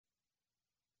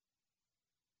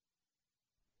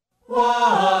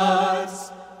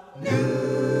What's new?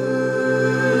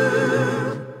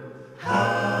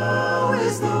 How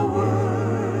is the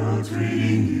world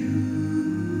treating you?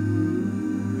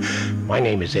 My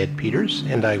name is Ed Peters,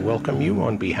 and I welcome you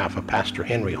on behalf of Pastor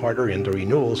Henry Harder and the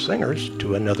Renewal Singers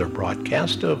to another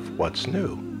broadcast of What's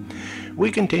New. We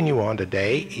continue on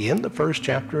today in the first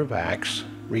chapter of Acts,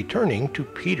 returning to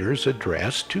Peter's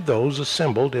address to those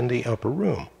assembled in the upper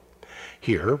room.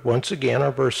 Here, once again,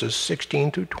 are verses 16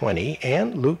 through 20,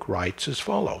 and Luke writes as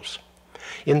follows.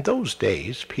 In those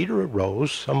days, Peter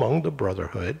arose among the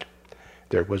brotherhood.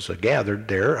 There was gathered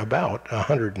there about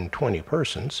 120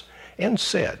 persons, and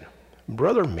said,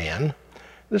 Brother men,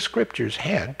 the scriptures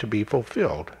had to be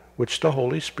fulfilled, which the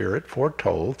Holy Spirit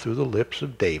foretold through the lips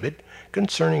of David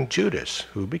concerning Judas,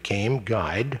 who became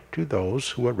guide to those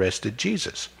who arrested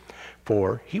Jesus.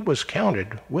 For he was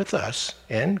counted with us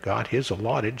and got his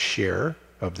allotted share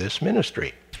of this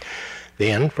ministry.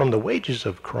 Then from the wages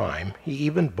of crime he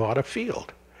even bought a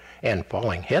field, and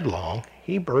falling headlong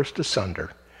he burst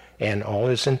asunder, and all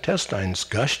his intestines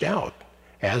gushed out,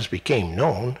 as became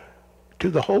known to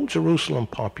the whole Jerusalem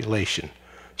population,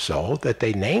 so that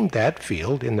they named that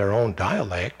field in their own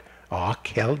dialect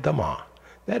Akeldama,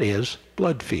 that is,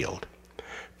 blood field.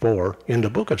 For in the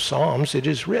book of Psalms it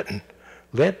is written,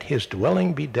 Let his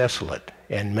dwelling be desolate,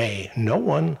 and may no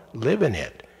one live in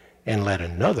it, and let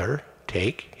another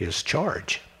take his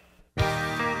charge.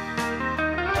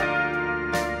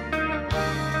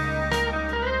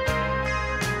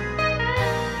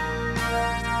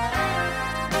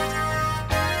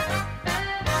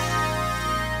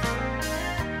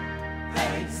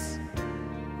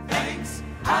 Thanks,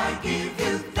 I give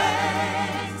you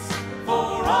thanks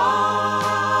for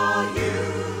all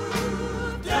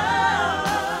you've done.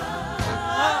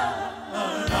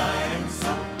 I am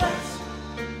so blessed,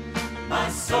 my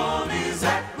soul is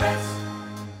at rest.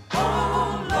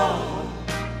 Oh Lord,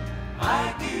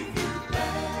 I give you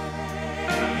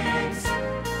thanks.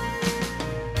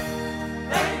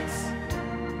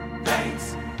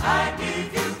 Thanks, I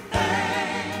give you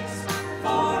thanks for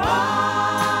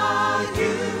all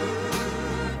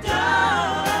you've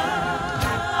done.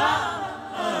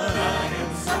 I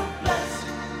am so blessed,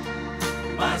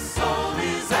 my soul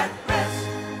is at rest.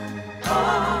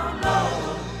 Oh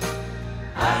Lord,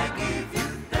 I give you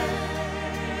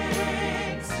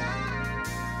thanks.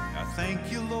 I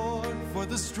thank you, Lord, for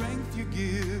the strength you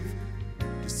give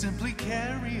to simply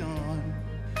carry on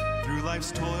through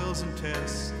life's toils and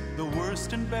tests, the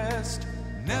worst and best,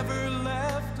 never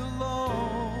left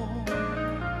alone.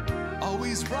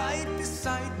 Always right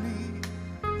beside me,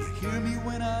 you hear me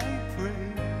when I pray.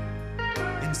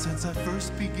 And since I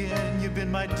first began, you've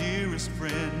been my dearest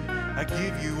friend. I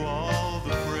give you all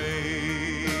the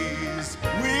praise.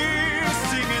 We're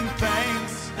singing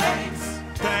thanks,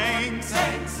 Thanks,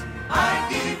 I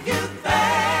give you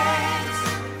thanks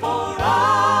for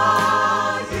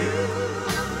all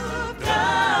you've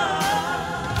done.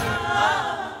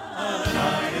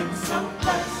 I am so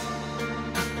blessed,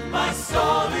 my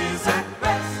soul is at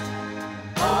rest.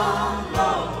 Oh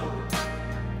Lord,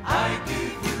 I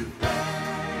give you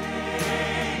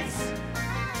thanks.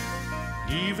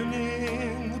 Even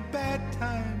in the bad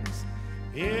times,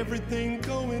 everything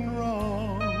going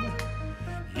wrong.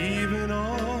 Even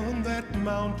on that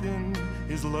mountain,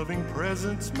 his loving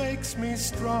presence makes me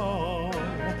strong.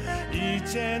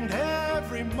 Each and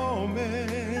every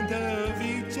moment of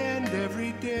each and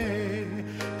every day,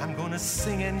 I'm gonna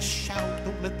sing and shout,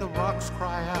 don't let the rocks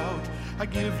cry out. I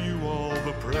give you all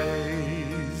the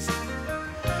praise.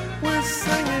 We're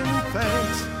singing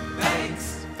thanks,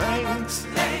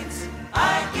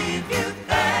 I give you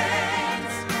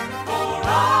thanks for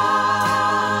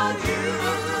all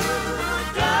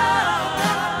you've done.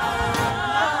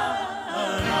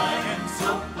 I am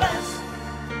so blessed,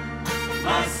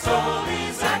 my soul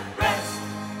is at rest.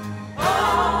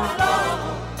 Oh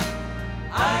Lord,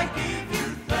 I give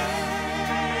you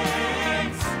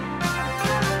thanks.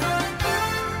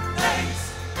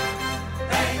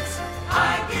 Thanks,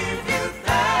 I give you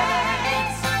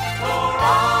thanks for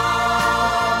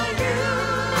all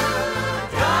you've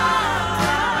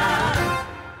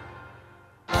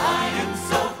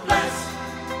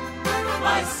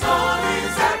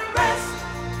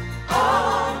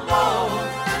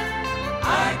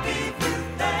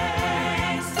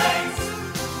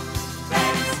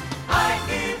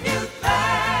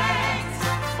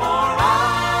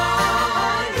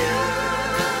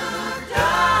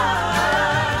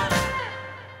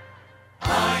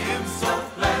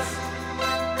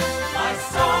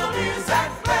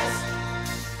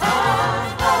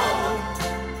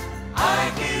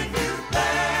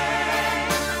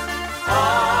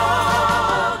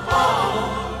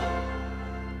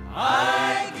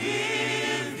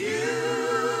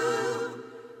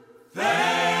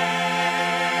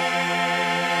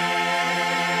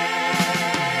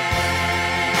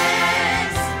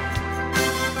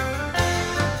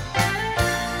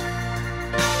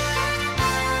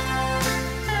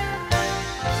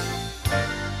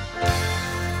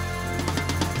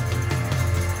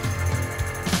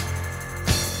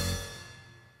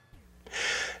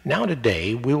Now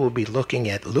today we will be looking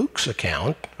at Luke's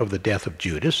account of the death of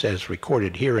Judas as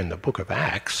recorded here in the book of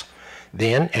Acts,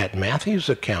 then at Matthew's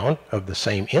account of the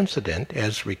same incident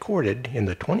as recorded in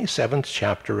the 27th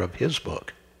chapter of his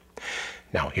book.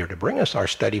 Now here to bring us our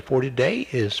study for today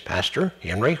is Pastor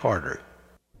Henry Harder.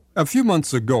 A few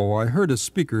months ago, I heard a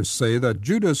speaker say that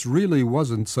Judas really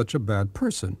wasn't such a bad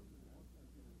person.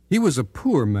 He was a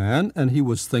poor man, and he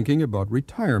was thinking about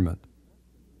retirement.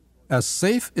 A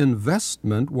safe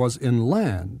investment was in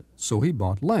land, so he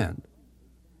bought land.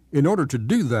 In order to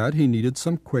do that, he needed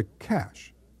some quick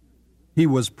cash. He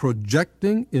was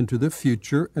projecting into the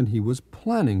future, and he was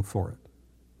planning for it.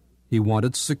 He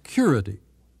wanted security,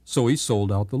 so he sold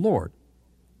out the Lord.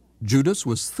 Judas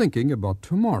was thinking about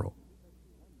tomorrow.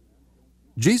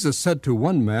 Jesus said to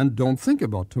one man, "Don't think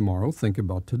about tomorrow, think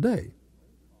about today."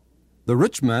 The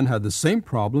rich man had the same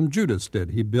problem Judas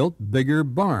did. He built bigger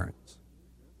barns,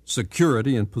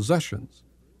 security and possessions.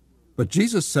 But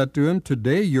Jesus said to him,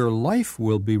 "Today your life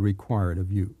will be required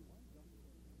of you."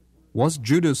 Was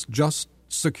Judas just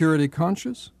security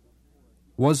conscious?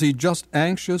 Was he just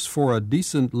anxious for a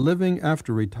decent living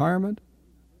after retirement?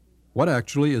 What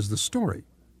actually is the story?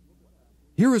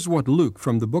 Here is what Luke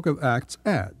from the book of Acts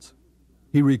adds.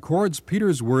 He records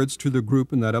Peter's words to the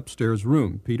group in that upstairs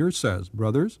room. Peter says,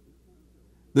 "Brothers,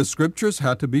 the scriptures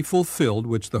had to be fulfilled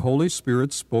which the Holy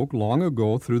Spirit spoke long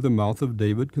ago through the mouth of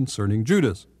David concerning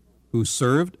Judas, who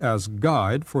served as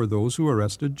guide for those who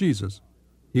arrested Jesus.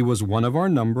 He was one of our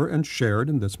number and shared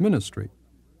in this ministry.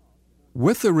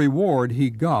 With the reward he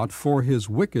got for his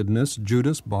wickedness,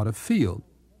 Judas bought a field.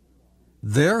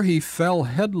 There he fell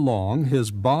headlong, his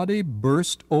body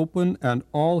burst open, and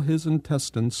all his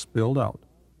intestines spilled out.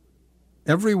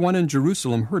 Everyone in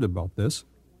Jerusalem heard about this,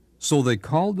 so they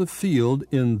called the field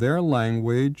in their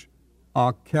language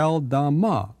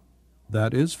Akeldama,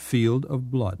 that is, field of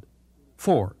blood.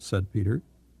 For, said Peter,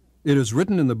 it is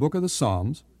written in the book of the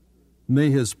Psalms,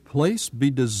 may his place be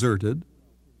deserted,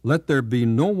 let there be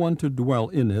no one to dwell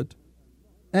in it,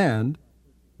 and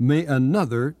may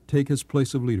another take his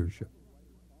place of leadership.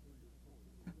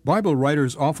 Bible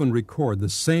writers often record the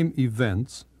same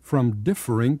events from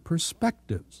differing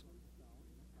perspectives.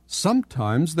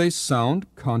 Sometimes they sound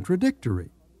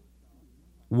contradictory.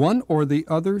 One or the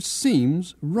other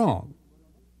seems wrong.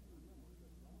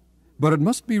 But it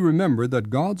must be remembered that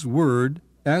God's Word,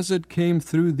 as it came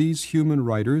through these human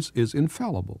writers, is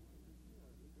infallible.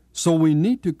 So we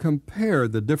need to compare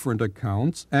the different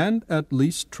accounts and at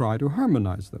least try to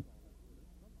harmonize them.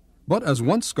 But as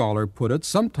one scholar put it,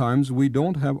 sometimes we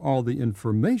don't have all the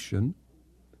information,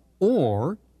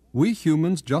 or we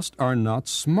humans just are not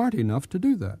smart enough to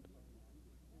do that.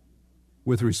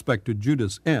 With respect to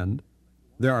Judas' end,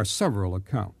 there are several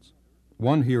accounts,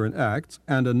 one here in Acts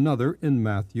and another in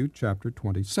Matthew chapter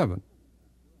 27.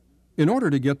 In order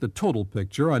to get the total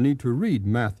picture, I need to read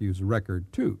Matthew's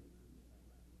record too.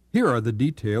 Here are the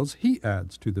details he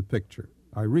adds to the picture.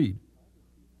 I read,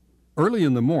 "Early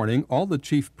in the morning, all the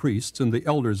chief priests and the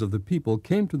elders of the people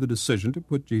came to the decision to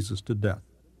put Jesus to death.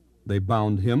 They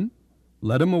bound him,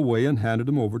 led him away, and handed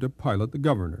him over to Pilate the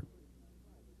governor.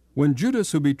 When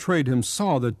Judas, who betrayed him,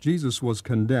 saw that Jesus was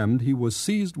condemned, he was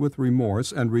seized with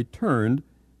remorse and returned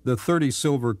the 30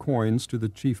 silver coins to the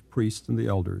chief priests and the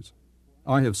elders.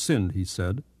 'I have sinned,' he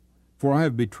said, 'for I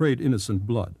have betrayed innocent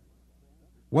blood.'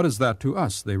 'What is that to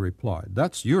us?' they replied.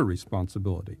 'That's your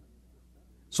responsibility.'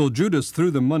 So Judas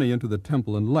threw the money into the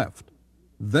temple and left.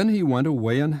 Then he went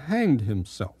away and hanged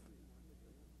himself.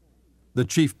 The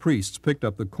chief priests picked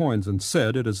up the coins and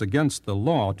said, 'It is against the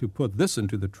law to put this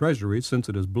into the treasury since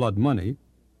it is blood money.'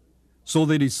 So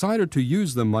they decided to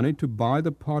use the money to buy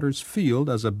the potter's field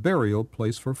as a burial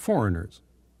place for foreigners.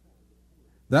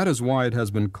 That is why it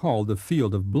has been called the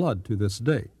field of blood to this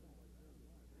day.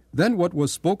 Then what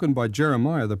was spoken by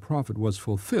Jeremiah the prophet was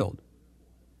fulfilled.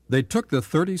 They took the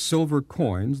 30 silver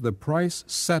coins, the price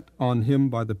set on him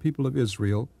by the people of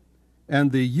Israel,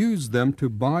 and they used them to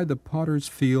buy the potter's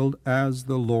field as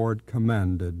the Lord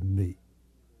commanded me."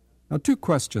 Now, two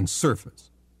questions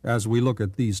surface as we look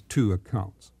at these two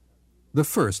accounts. The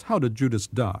first, how did Judas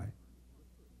die?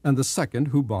 And the second,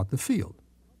 who bought the field?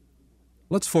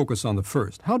 Let's focus on the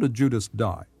first. How did Judas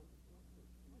die?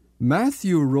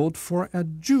 Matthew wrote for a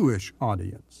Jewish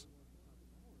audience.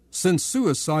 Since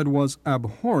suicide was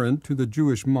abhorrent to the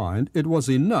Jewish mind, it was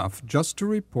enough just to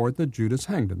report that Judas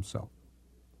hanged himself.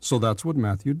 So that's what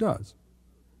Matthew does.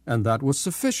 And that was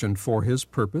sufficient for his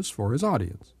purpose, for his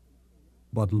audience.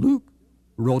 But Luke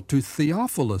wrote to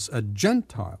Theophilus, a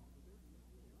Gentile.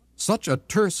 Such a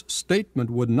terse statement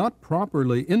would not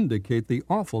properly indicate the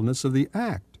awfulness of the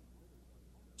act.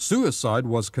 Suicide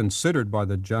was considered by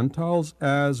the Gentiles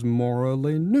as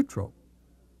morally neutral.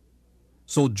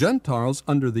 So Gentiles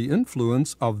under the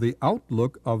influence of the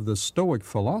outlook of the Stoic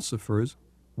philosophers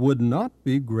would not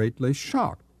be greatly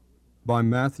shocked by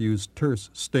Matthew's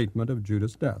terse statement of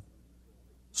Judas' death.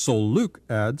 So Luke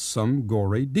adds some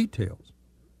gory details.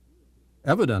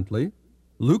 Evidently,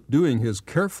 Luke, doing his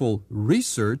careful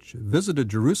research, visited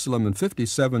Jerusalem in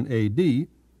 57 A.D.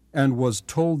 and was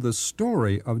told the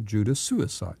story of Judas'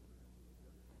 suicide.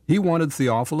 He wanted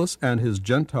Theophilus and his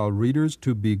Gentile readers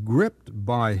to be gripped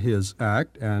by his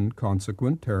act and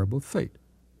consequent terrible fate.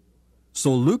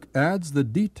 So Luke adds the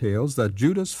details that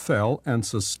Judas fell and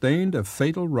sustained a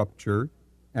fatal rupture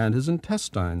and his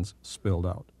intestines spilled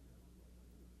out.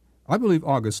 I believe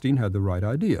Augustine had the right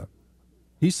idea.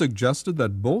 He suggested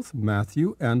that both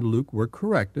Matthew and Luke were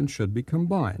correct and should be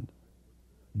combined.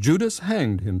 Judas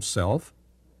hanged himself,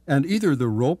 and either the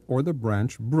rope or the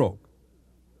branch broke.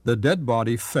 The dead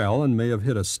body fell and may have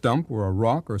hit a stump or a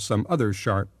rock or some other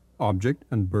sharp object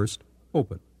and burst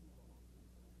open.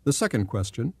 The second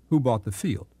question, who bought the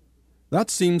field?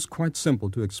 That seems quite simple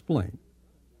to explain.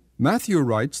 Matthew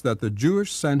writes that the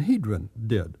Jewish Sanhedrin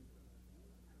did,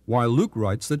 while Luke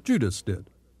writes that Judas did.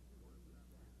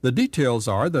 The details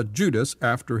are that Judas,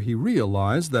 after he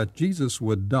realized that Jesus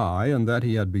would die and that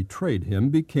he had betrayed him,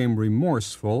 became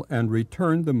remorseful and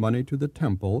returned the money to the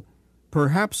temple,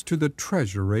 perhaps to the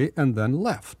treasury, and then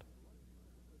left.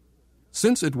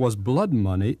 Since it was blood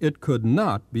money, it could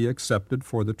not be accepted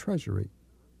for the treasury,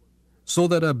 so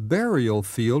that a burial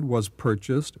field was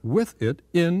purchased with it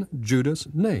in Judas'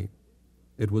 name.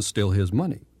 It was still his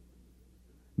money.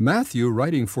 Matthew,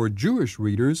 writing for Jewish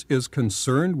readers, is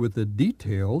concerned with the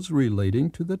details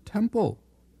relating to the temple.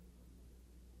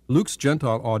 Luke's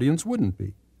Gentile audience wouldn't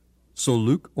be, so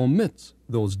Luke omits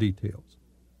those details.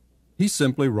 He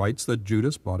simply writes that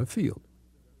Judas bought a field.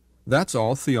 That's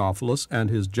all Theophilus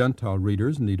and his Gentile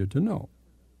readers needed to know.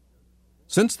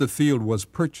 Since the field was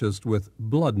purchased with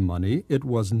blood money, it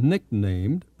was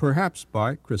nicknamed, perhaps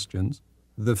by Christians,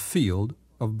 the Field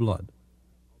of Blood.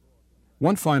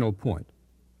 One final point,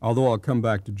 although I'll come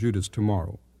back to Judas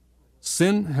tomorrow.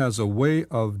 Sin has a way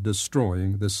of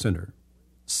destroying the sinner.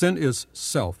 Sin is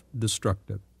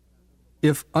self-destructive.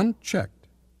 If unchecked,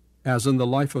 as in the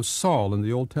life of Saul in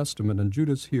the Old Testament and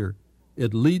Judas here,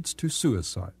 it leads to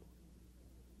suicide.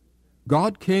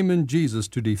 God came in Jesus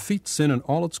to defeat sin and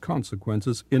all its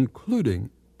consequences,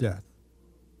 including death.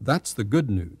 That's the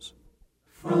good news.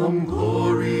 From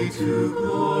glory to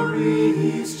glory,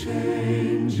 He's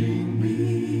changing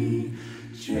me,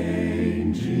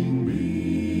 changing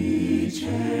me,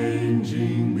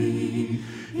 changing me.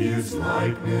 His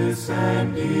likeness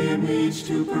and image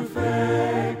to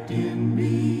perfect in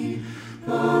me.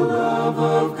 The love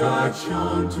of God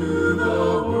shown to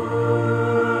the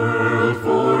world,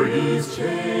 for He's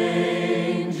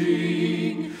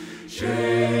changing,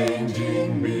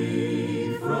 changing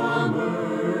me from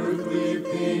earthly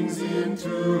things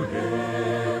into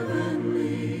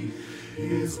heavenly.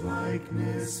 His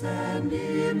likeness and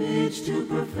image to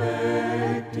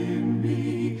perfect in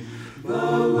me. The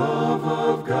love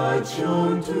of God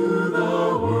shown to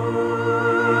the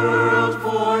world,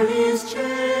 for He's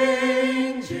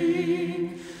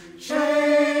changing,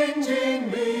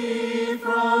 changing me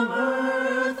from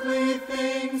earthly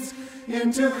things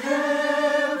into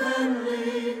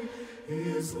heavenly.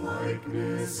 His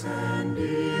likeness and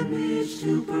image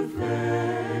to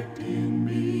perfect in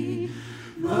me.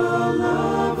 The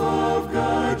love of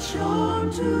God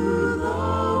shown to the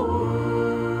world.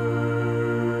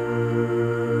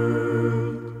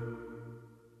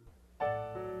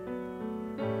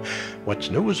 What's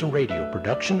New is a radio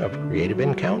production of Creative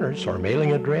Encounters. Our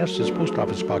mailing address is Post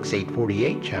Office Box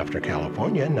 848, Shafter,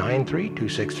 California,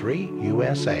 93263,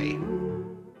 USA.